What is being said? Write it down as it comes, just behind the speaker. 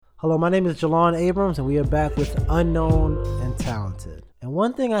Hello, my name is Jalon Abrams, and we are back with Unknown and Talented. And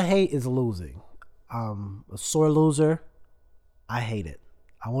one thing I hate is losing. I'm a sore loser. I hate it.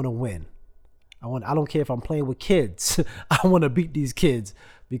 I want to win. I don't care if I'm playing with kids. I want to beat these kids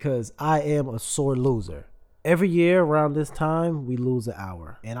because I am a sore loser. Every year around this time, we lose an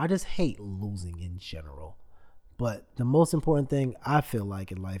hour. And I just hate losing in general. But the most important thing I feel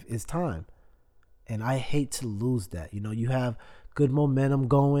like in life is time. And I hate to lose that. You know, you have good momentum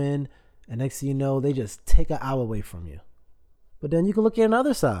going, and next thing you know, they just take an hour away from you. But then you can look at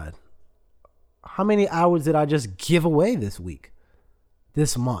another side. How many hours did I just give away this week,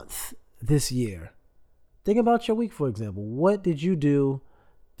 this month, this year? Think about your week, for example. What did you do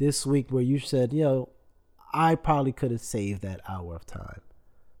this week where you said, I probably could have saved that hour of time?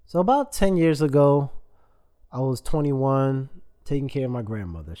 So about 10 years ago, I was 21, taking care of my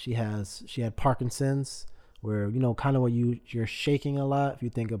grandmother. She had Parkinson's, where, kind of where you're shaking a lot. If you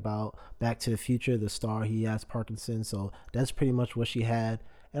think about Back to the Future, the star, he has Parkinson's. So that's pretty much what she had.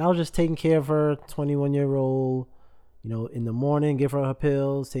 And I was just taking care of her, 21-year-old, in the morning, give her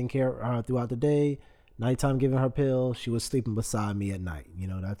pills, taking care of her throughout the day. Nighttime, giving her pills. She was sleeping beside me at night.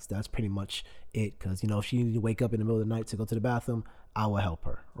 That's pretty much it. Because, if she needed to wake up in the middle of the night to go to the bathroom, I will help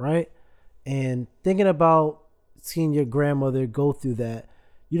her, right? And thinking about seeing your grandmother go through that,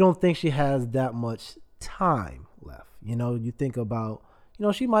 you don't think she has that much time left. You think about,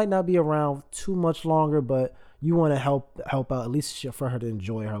 she might not be around too much longer, but you want to help out at least for her to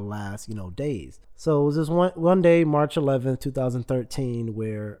enjoy her last, days. So it was this one day, March 11th, 2013,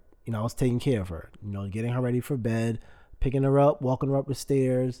 where, I was taking care of her, getting her ready for bed, picking her up, walking her up the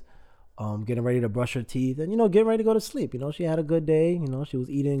stairs, getting ready to brush her teeth, and, getting ready to go to sleep. She had a good day. She was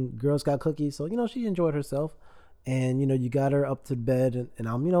eating Girl Scout cookies. So, she enjoyed herself. And, you got her up to bed, and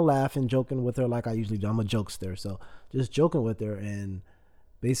I'm, laughing, joking with her like I usually do. I'm a jokester. So just joking with her. And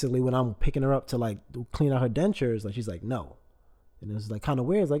basically when I'm picking her up to like clean out her dentures, like she's like, no. And it's like kind of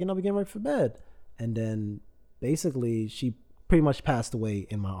weird. It's like, we're getting ready for bed. And then basically she pretty much passed away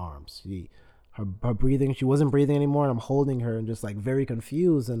in my arms. Her breathing, she wasn't breathing anymore. And I'm holding her and just like very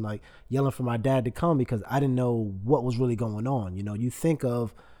confused and like yelling for my dad to come because I didn't know what was really going on. You think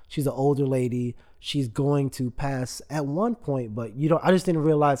of, she's an older lady. She's going to pass at one point, but I just didn't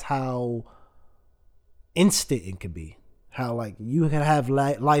realize how instant it could be. How like you can have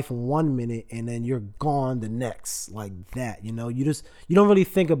life in 1 minute and then you're gone the next, like that. You don't really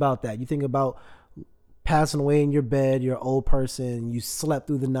think about that. You think about passing away in your bed, you're an old person, you slept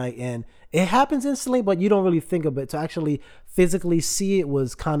through the night, and it happens instantly, but you don't really think of it. To actually physically see it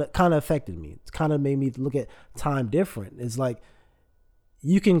was kind of affected me. It's kind of made me look at time different. It's like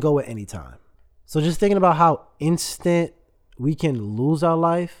you can go at any time. So just thinking about how instant we can lose our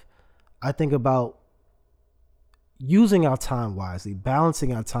life, I think about using our time wisely,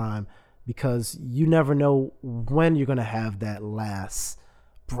 balancing our time, because you never know when you're going to have that last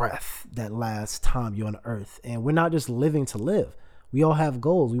breath, that last time you're on earth. And we're not just living to live. We all have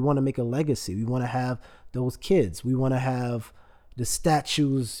goals. We want to make a legacy. We want to have those kids. We want to have the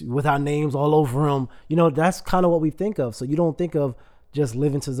statues with our names all over them. That's kind of what we think of. So you don't think of just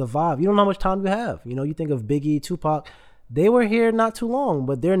living to survive. You don't know how much time you have. You think of Biggie, Tupac. They were here not too long,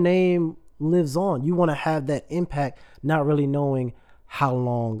 but their name lives on. You want to have that impact, not really knowing how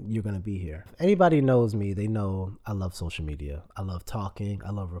long you're going to be here. If anybody knows me, they know I love social media. I love talking.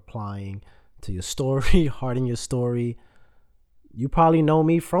 I love replying to your story, hearting your story. You probably know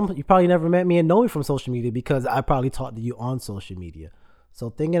me you probably never met me and know me from social media because I probably talked to you on social media. So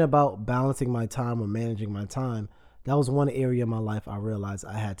thinking about balancing my time or managing my time, that was one area of my life I realized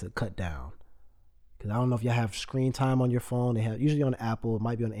I had to cut down. Because I don't know if you have screen time on your phone. They have usually on Apple, it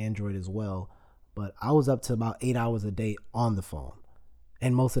might be on Android as well. But I was up to about 8 hours a day on the phone.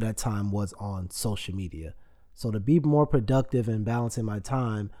 And most of that time was on social media. So to be more productive and balancing my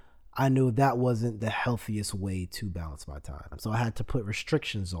time, I knew that wasn't the healthiest way to balance my time. So I had to put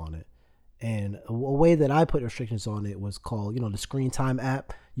restrictions on it. And a way that I put restrictions on it was called, the Screen Time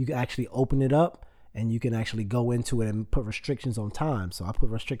app. You can actually open it up and you can actually go into it and put restrictions on time. So I put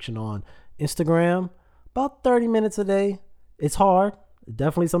restriction on Instagram, about 30 minutes a day. It's hard.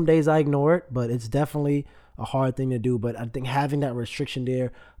 Definitely some days I ignore it, but it's definitely a hard thing to do. But I think having that restriction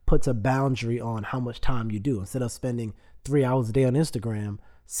there puts a boundary on how much time you do. Instead of spending 3 hours a day on Instagram,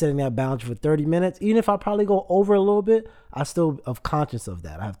 setting that boundary for 30 minutes, even if I probably go over a little bit, I still am conscious of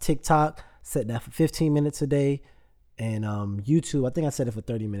that. I have TikTok, set that for 15 minutes a day. And YouTube, I think I set it for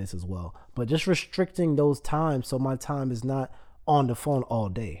 30 minutes as well. But just restricting those times so my time is not on the phone all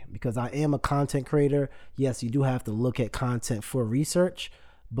day, because I am a content creator. Yes, you do have to look at content for research,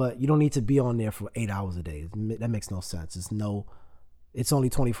 but you don't need to be on there for 8 hours a day. That makes no sense. It's no it's only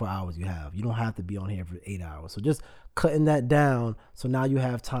 24 hours you have. You don't have to be on here for 8 hours. So just cutting that down. So now you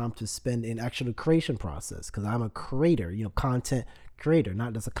have time to spend in actual creation process. Cause I'm a creator, content creator,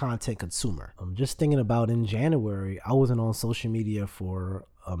 not just a content consumer. I'm just thinking about in January, I wasn't on social media for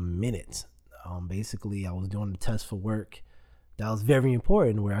a minute. Basically I was doing the test for work. That was very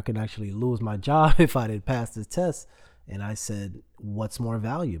important where I could actually lose my job if I didn't pass this test. And I said, what's more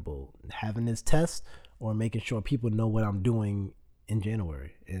valuable, having this test or making sure people know what I'm doing in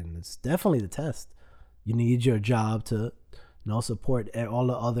January? And it's definitely the test. You need your job to support all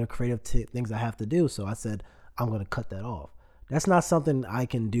the other creative things I have to do. So I said, I'm going to cut that off. That's not something I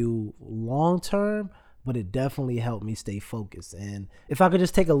can do long term, but it definitely helped me stay focused. And if I could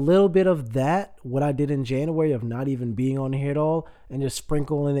just take a little bit of that, what I did in January of not even being on here at all and just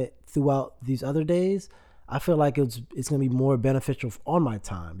sprinkling it throughout these other days, I feel like it's going to be more beneficial on my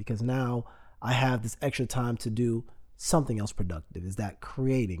time, because now I have this extra time to do something else productive. Is that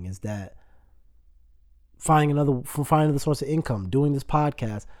creating? Is that finding another source of income, doing this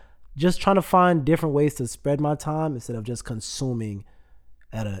podcast, just trying to find different ways to spread my time instead of just consuming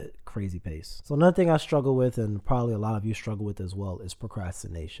at a crazy pace. So another thing I struggle with, and probably a lot of you struggle with as well, is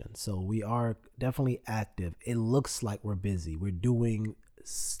procrastination. So we are definitely active. It looks like we're busy. We're doing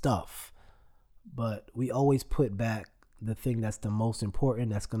stuff, but we always put back the thing that's the most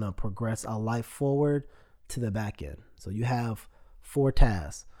important, that's going to progress our life forward, to the back end. So you have 4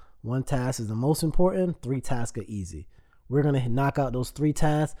 tasks. 1 task is the most important. 3 tasks are easy. We're going to knock out those 3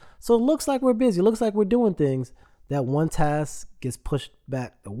 tasks. So it looks like we're busy. It looks like we're doing things. That 1 task gets pushed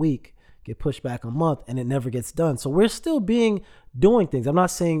back a week, get pushed back a month, and it never gets done. So we're still doing things. I'm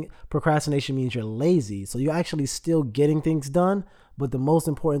not saying procrastination means you're lazy. So you're actually still getting things done. But the most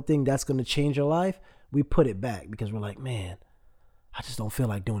important thing that's going to change your life, we put it back because we're like, man, I just don't feel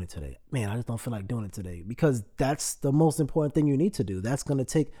like doing it today. Man, I just don't feel like doing it today, because that's the most important thing you need to do. That's going to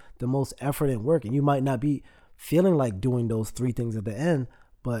take the most effort and work. And you might not be feeling like doing those 3 things at the end,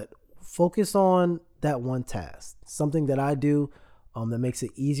 but focus on that 1 task. Something that I do that makes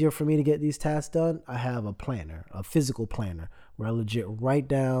it easier for me to get these tasks done. I have a planner, a physical planner, where I legit write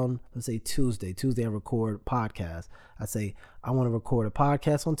down, let's say Tuesday I record podcast. I say, I want to record a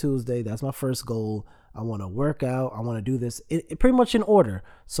podcast on Tuesday. That's my first goal. I want to work out. I want to do this it pretty much in order.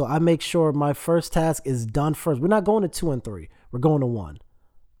 So I make sure my first task is done first. We're not going to 2 and 3. We're going to 1.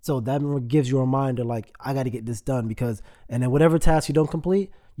 So that gives you a reminder, like, I got to get this done, and then whatever task you don't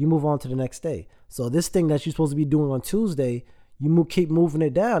complete, you move on to the next day. So this thing that you're supposed to be doing on Tuesday, you keep moving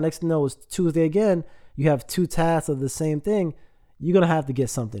it down. Next thing you know, it's Tuesday again. You have 2 tasks of the same thing. You're going to have to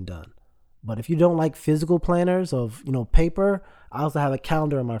get something done. But if you don't like physical planners of, paper, I also have a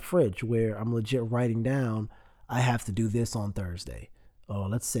calendar in my fridge where I'm legit writing down, I have to do this on Thursday. Or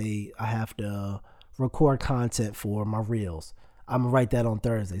let's say I have to record content for my reels. I'm going to write that on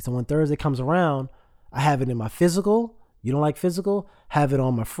Thursday. So when Thursday comes around, I have it in my physical. You don't like physical? Have it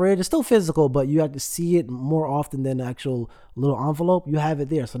on my fridge. It's still physical, but you have to see it more often than the actual little envelope. You have it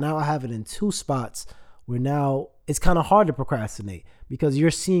there. So now I have it in 2 spots where now it's kind of hard to procrastinate because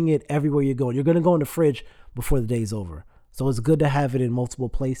you're seeing it everywhere you're going. You're going to go in the fridge before the day's over. So it's good to have it in multiple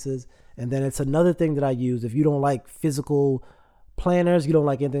places. And then it's another thing that I use. If you don't like physical planners, you don't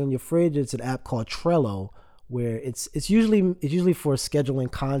like anything in your fridge, it's an app called Trello, where it's usually for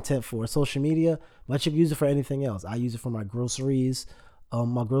scheduling content for social media, but you can use it for anything else. I use it for my groceries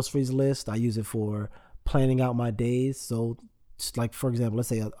list. I use it for planning out my days. So like, for example, let's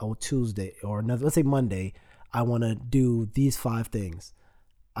say a Tuesday or let's say Monday, I want to do these 5 things.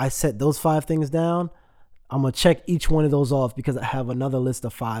 I set those 5 things down. I'm going to check each one of those off because I have another list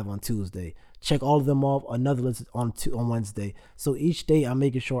of 5 on Tuesday. Check all of them off, another list on Wednesday. So each day I'm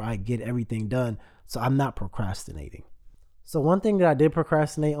making sure I get everything done. So I'm not procrastinating. So one thing that I did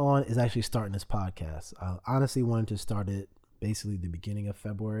procrastinate on is actually starting this podcast. I honestly wanted to start it basically the beginning of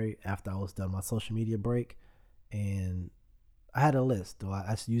February after I was done my social media break. And I had a list.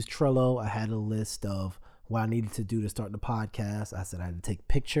 I used Trello. I had a list of what I needed to do to start the podcast. I said I had to take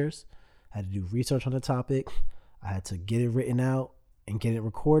pictures. I had to do research on the topic. I had to get it written out and get it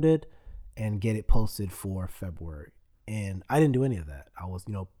recorded and get it posted for February. And I didn't do any of that. I was,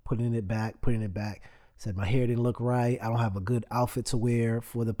 putting it back. Said my hair didn't look right. I don't have a good outfit to wear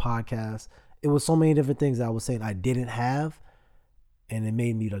for the podcast. It was so many different things that I was saying I didn't have. And it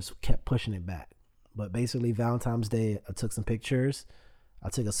made me just kept pushing it back. But basically Valentine's Day, I took some pictures. I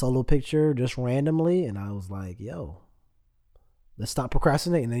took a solo picture just randomly. And I was like, yo, let's stop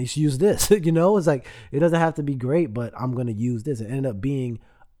procrastinating and just use this. It's like, it doesn't have to be great, but I'm going to use this. It ended up being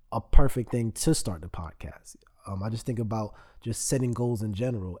a perfect thing to start the podcast. I just think about just setting goals in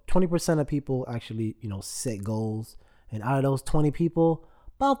general. 20% of people actually, set goals And out of those 20 people,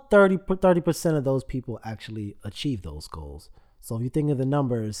 about 30% of those people actually achieve those goals. So if you think of the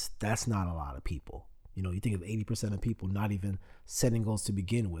numbers, that's not a lot of people. You think of 80% of people not even setting goals to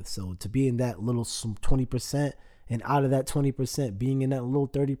begin with. So to be in that little 20%, and out of that 20% being in that little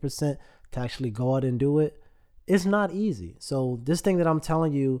 30% to actually go out and do it, it's not easy. So this thing that I'm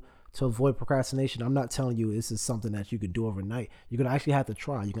telling you to avoid procrastination, I'm not telling you this is something that you could do overnight. You're going to actually have to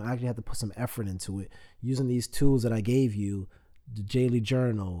try. You're going to actually have to put some effort into it using these tools that I gave you, the daily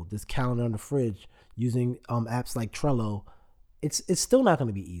journal, this calendar on the fridge, using apps like Trello. It's still not going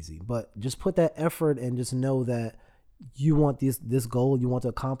to be easy, but just put that effort and just know that you want this goal, you want to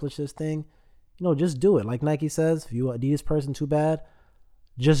accomplish this thing. Just do it. Like Nike says, if you're an Adidas person too bad,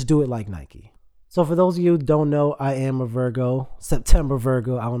 just do it like Nike. So for those of you who don't know, I am a Virgo, September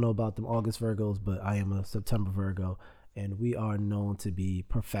Virgo. I don't know about them August Virgos, but I am a September Virgo, and we are known to be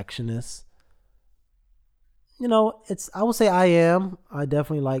perfectionists. I would say I am. I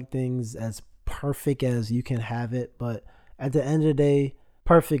definitely like things as perfect as you can have it, but at the end of the day,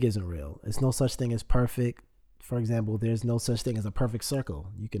 perfect isn't real. There's no such thing as perfect. For example, there's no such thing as a perfect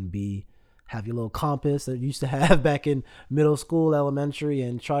circle. You can have your little compass that you used to have back in middle school, elementary,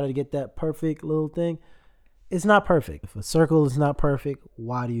 and try to get that perfect little thing. It's not perfect. If a circle is not perfect,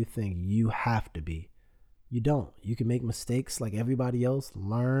 why do you think you have to be? You don't. You can make mistakes like everybody else,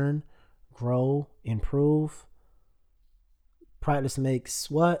 learn, grow, improve. Practice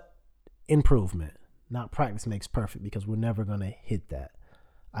makes what? Improvement. Not practice makes perfect, because we're never going to hit that.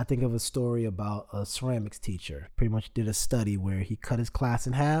 I think of a story about a ceramics teacher. Pretty much did a study where he cut his class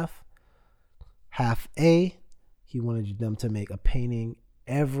in half. Half A, he wanted them to make a painting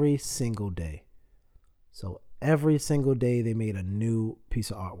every single day. So every single day they made a new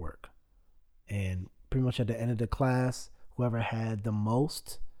piece of artwork. And pretty much at the end of the class, whoever had the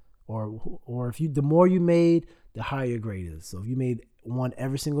most, or if the more you made, the higher your grade is. So if you made one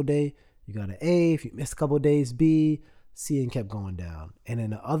every single day, you got an A. If you missed a couple of days, B, C, and kept going down. And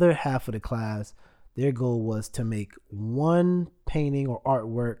in the other half of the class, their goal was to make one painting or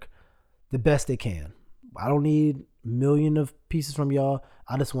artwork the best they can. I don't need a million of pieces from y'all.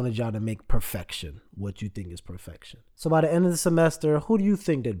 I just wanted y'all to make perfection, what you think is perfection. So by the end of the semester, who do you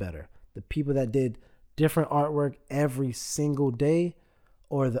think did better? The people that did different artwork every single day,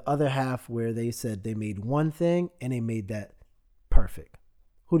 or the other half where they said they made one thing and they made that perfect?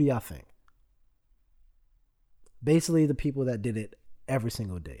 Who do y'all think? Basically, the people that did it every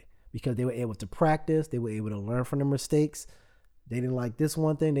single day, because they were able to practice, they were able to learn from their mistakes. They didn't like this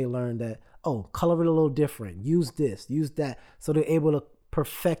one thing. They learned that, color it a little different. Use this, use that. So they're able to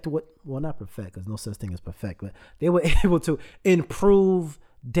perfect not perfect, because no such thing as perfect, but they were able to improve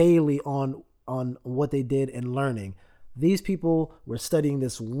daily on what they did and learning. These people were studying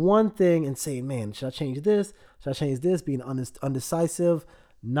this one thing and saying, man, should I change this? Should I change this? Being undecisive,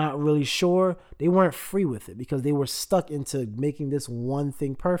 not really sure. They weren't free with it because they were stuck into making this one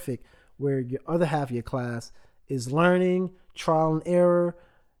thing perfect, where your other half of your class is learning, trial and error,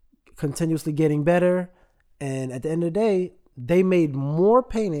 continuously getting better. And at the end of the day, they made more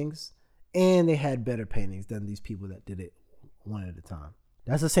paintings and they had better paintings than these people that did it one at a time.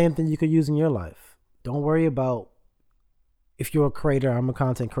 That's the same thing you could use in your life. Don't worry about, if you're a creator, I'm a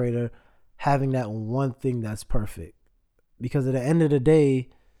content creator, having that one thing that's perfect. Because at the end of the day,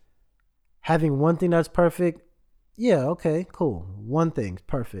 having one thing that's perfect, yeah, okay, cool. One thing's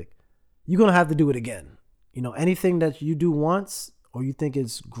perfect. You're going to have to do it again. Anything that you do once or you think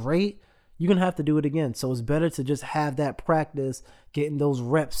is great, you're going to have to do it again. So it's better to just have that practice, getting those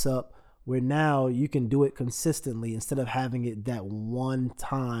reps up, where now you can do it consistently instead of having it that one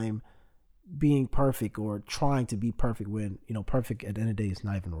time being perfect or trying to be perfect when, perfect at the end of the day is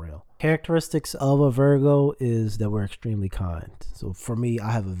not even real. Characteristics of a Virgo is that we're extremely kind. So for me,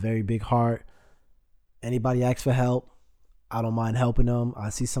 I have a very big heart. Anybody asks for help, I don't mind helping them. I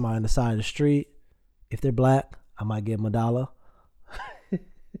see somebody on the side of the street. If they're black, I might give them $1.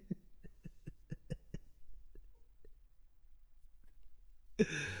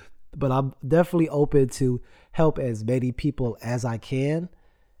 But I'm definitely open to help as many people as I can.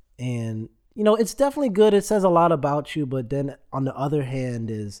 And, it's definitely good. It says a lot about you. But then on the other hand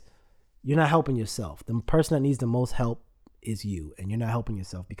is you're not helping yourself. The person that needs the most help is you. And you're not helping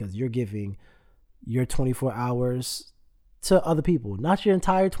yourself because you're giving your 24 hours to other people. Not your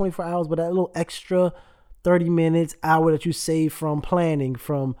entire 24 hours, but that little extra 30 minutes, hour that you save from planning,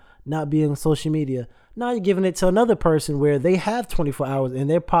 from not being on social media. Now you're giving it to another person where they have 24 hours and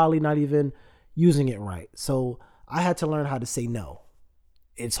they're probably not even using it right. So I had to learn how to say no.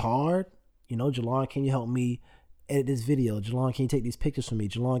 It's hard. Jalon, can you help me edit this video? Jalon, can you take these pictures for me?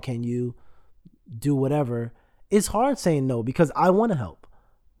 Jalon, can you do whatever? it's hard saying no because I want to help,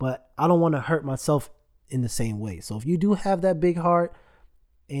 but I don't want to hurt myself in the same way. So if you do have that big heart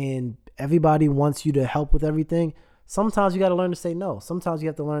and everybody wants you to help with everything, sometimes you got to learn to say no. Sometimes you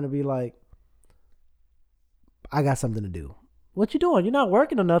have to learn to be like, I got something to do. What you doing? You're not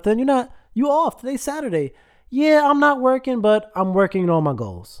working or nothing. You off. Today's Saturday. Yeah, I'm not working, but I'm working on my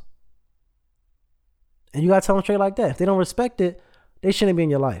goals. And you got to tell them straight like that. If they don't respect it, they shouldn't be in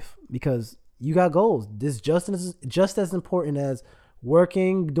your life because you got goals. This just as important as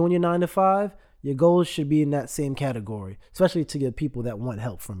working, doing your 9 to 5. Your goals should be in that same category, especially to the people that want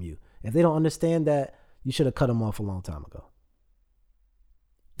help from you. If they don't understand that, you should have cut them off a long time ago.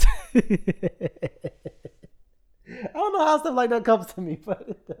 I don't know how stuff like that comes to me, but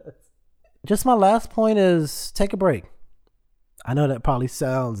it does. Just my last point is take a break. I know that probably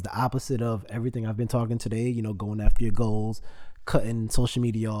sounds the opposite of everything I've been talking today, going after your goals, cutting social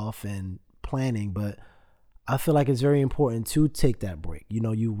media off and planning, but I feel like it's very important to take that break.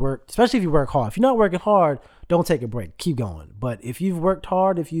 You work, especially if you work hard. If you're not working hard, don't take a break. Keep going. But if you've worked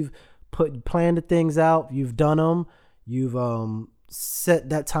hard, if you've planned the things out, you've done them, you've set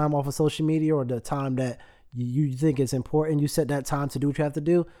that time off of social media or the time that you think it's important, you set that time to do what you have to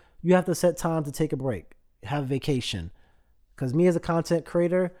do, you have to set time to take a break, have vacation. Because me as a content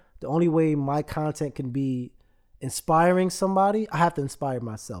creator, the only way my content can be inspiring somebody, I have to inspire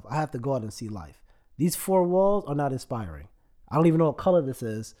myself. I have to go out and see life. These 4 walls are not inspiring. I don't even know what color this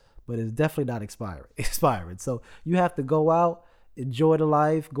is, but it's definitely not inspiring. So you have to go out, enjoy the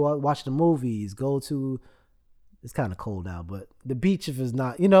life, go out, watch the movies, go to, it's kind of cold now, but the beach if it's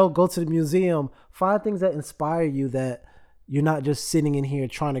not, go to the museum, find things that inspire you, that you're not just sitting in here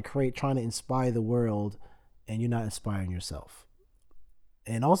trying to inspire the world and you're not inspiring yourself.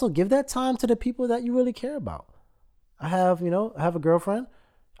 And also give that time to the people that you really care about. I have a girlfriend.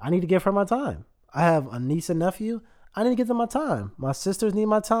 I need to give her my time. I have a niece and nephew. I need to give them my time. My sisters need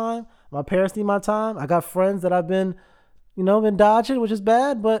my time. My parents need my time. I got friends that I've been dodging, which is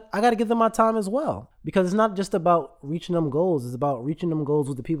bad, but I got to give them my time as well. Because it's not just about reaching them goals. It's about reaching them goals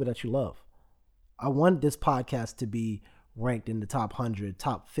with the people that you love. I want this podcast to be ranked in the top 100,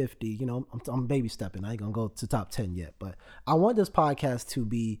 top 50. I'm baby stepping. I ain't going to go to top 10 yet, but I want this podcast to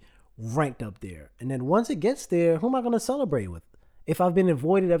be ranked up there. And then once it gets there, who am I going to celebrate with? If I've been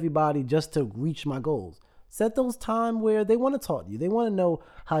avoiding everybody just to reach my goals, set those time where they want to talk to you. They want to know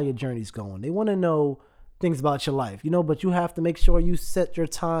how your journey's going. They want to know things about your life, but you have to make sure you set your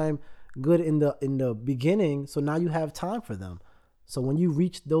time good in the beginning. So now you have time for them. So when you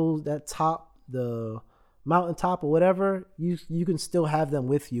reach that top, the mountaintop or whatever, you can still have them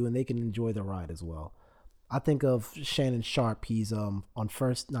with you and they can enjoy the ride as well. I think of Shannon Sharp. He's on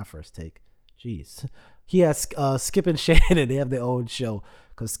not First Take. Jeez. He has Skip and Shannon. They have their own show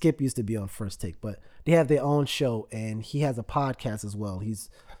because Skip used to be on First Take, but they have their own show and he has a podcast as well. He's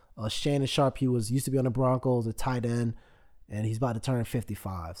Shannon Sharp. He used to be on the Broncos, a tight end, and he's about to turn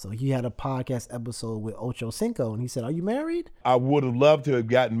 55. So he had a podcast episode with Ocho Cinco, and he said, "Are you married?" I would have loved to have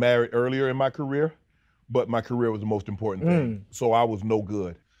gotten married earlier in my career, but my career was the most important thing. So I was no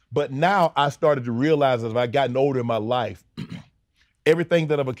good. But now I started to realize as I've gotten older in my life, everything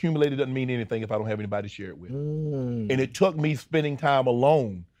that I've accumulated doesn't mean anything if I don't have anybody to share it with. And it took me spending time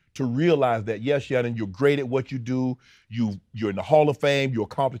alone to realize that, yes, Shannon, you're great at what you do. You're in the Hall of Fame. You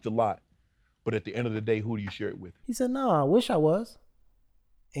accomplished a lot. But at the end of the day, who do you share it with? He said, "No, I wish I was."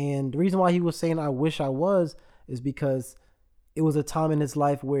 And the reason why he was saying I wish I was is because it was a time in his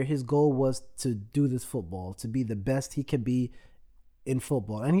life where his goal was to do this football, to be the best he could be in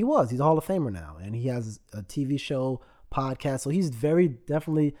football. And he was. He's a Hall of Famer now. And he has a TV show, podcast. So he's very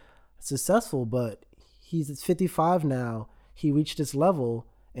definitely successful, but he's 55 now. He reached this level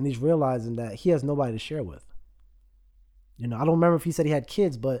and he's realizing that he has nobody to share with. I don't remember if he said he had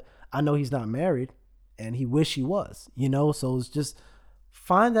kids, but I know he's not married and he wish he was, so it's just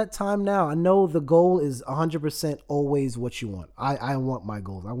find that time now. I know the goal is 100% always what you want. I want my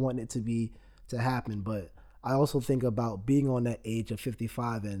goals. I want it to happen, but I also think about being on that age of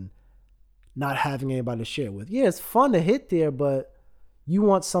 55 and not having anybody to share with. Yeah, it's fun to hit there, but you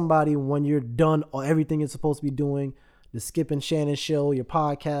want somebody when you're done or everything you're supposed to be doing, the Skip and Shannon show, your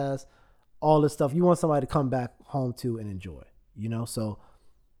podcast, all this stuff. You want somebody to come back home to and enjoy, So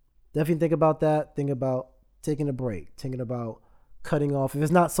definitely think about that. Think about taking a break, thinking about cutting off. If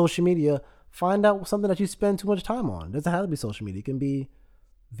it's not social media, find out something that you spend too much time on. It doesn't have to be social media. It can be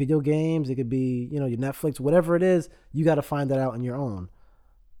video games. It could be, your Netflix, whatever it is. You got to find that out on your own.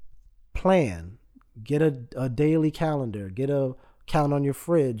 Plan. Get a daily calendar. Get a calendar on your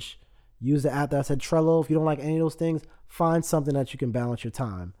fridge. Use the app that said Trello. If you don't like any of those things, find something that you can balance your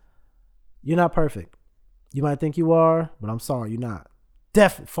time. You're not perfect. You might think you are, but I'm sorry, you're not.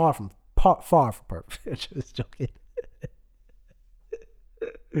 Definitely far from perfect. Just joking.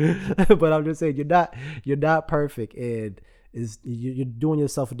 But I'm just saying you're not perfect, and you're doing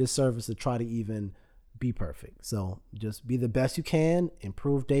yourself a disservice to try to even be perfect. So just be the best you can,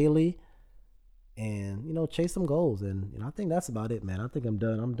 improve daily, and chase some goals. And I think that's about it, man. I think I'm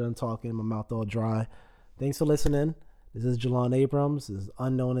done talking, my mouth all dry. Thanks for listening. This is Jelon Abrams. This is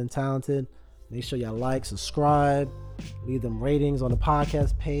Unknown and Talented. Make sure y'all like, subscribe, leave them ratings on the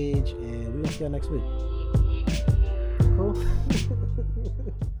podcast page, and we're gonna see you next week. Cool.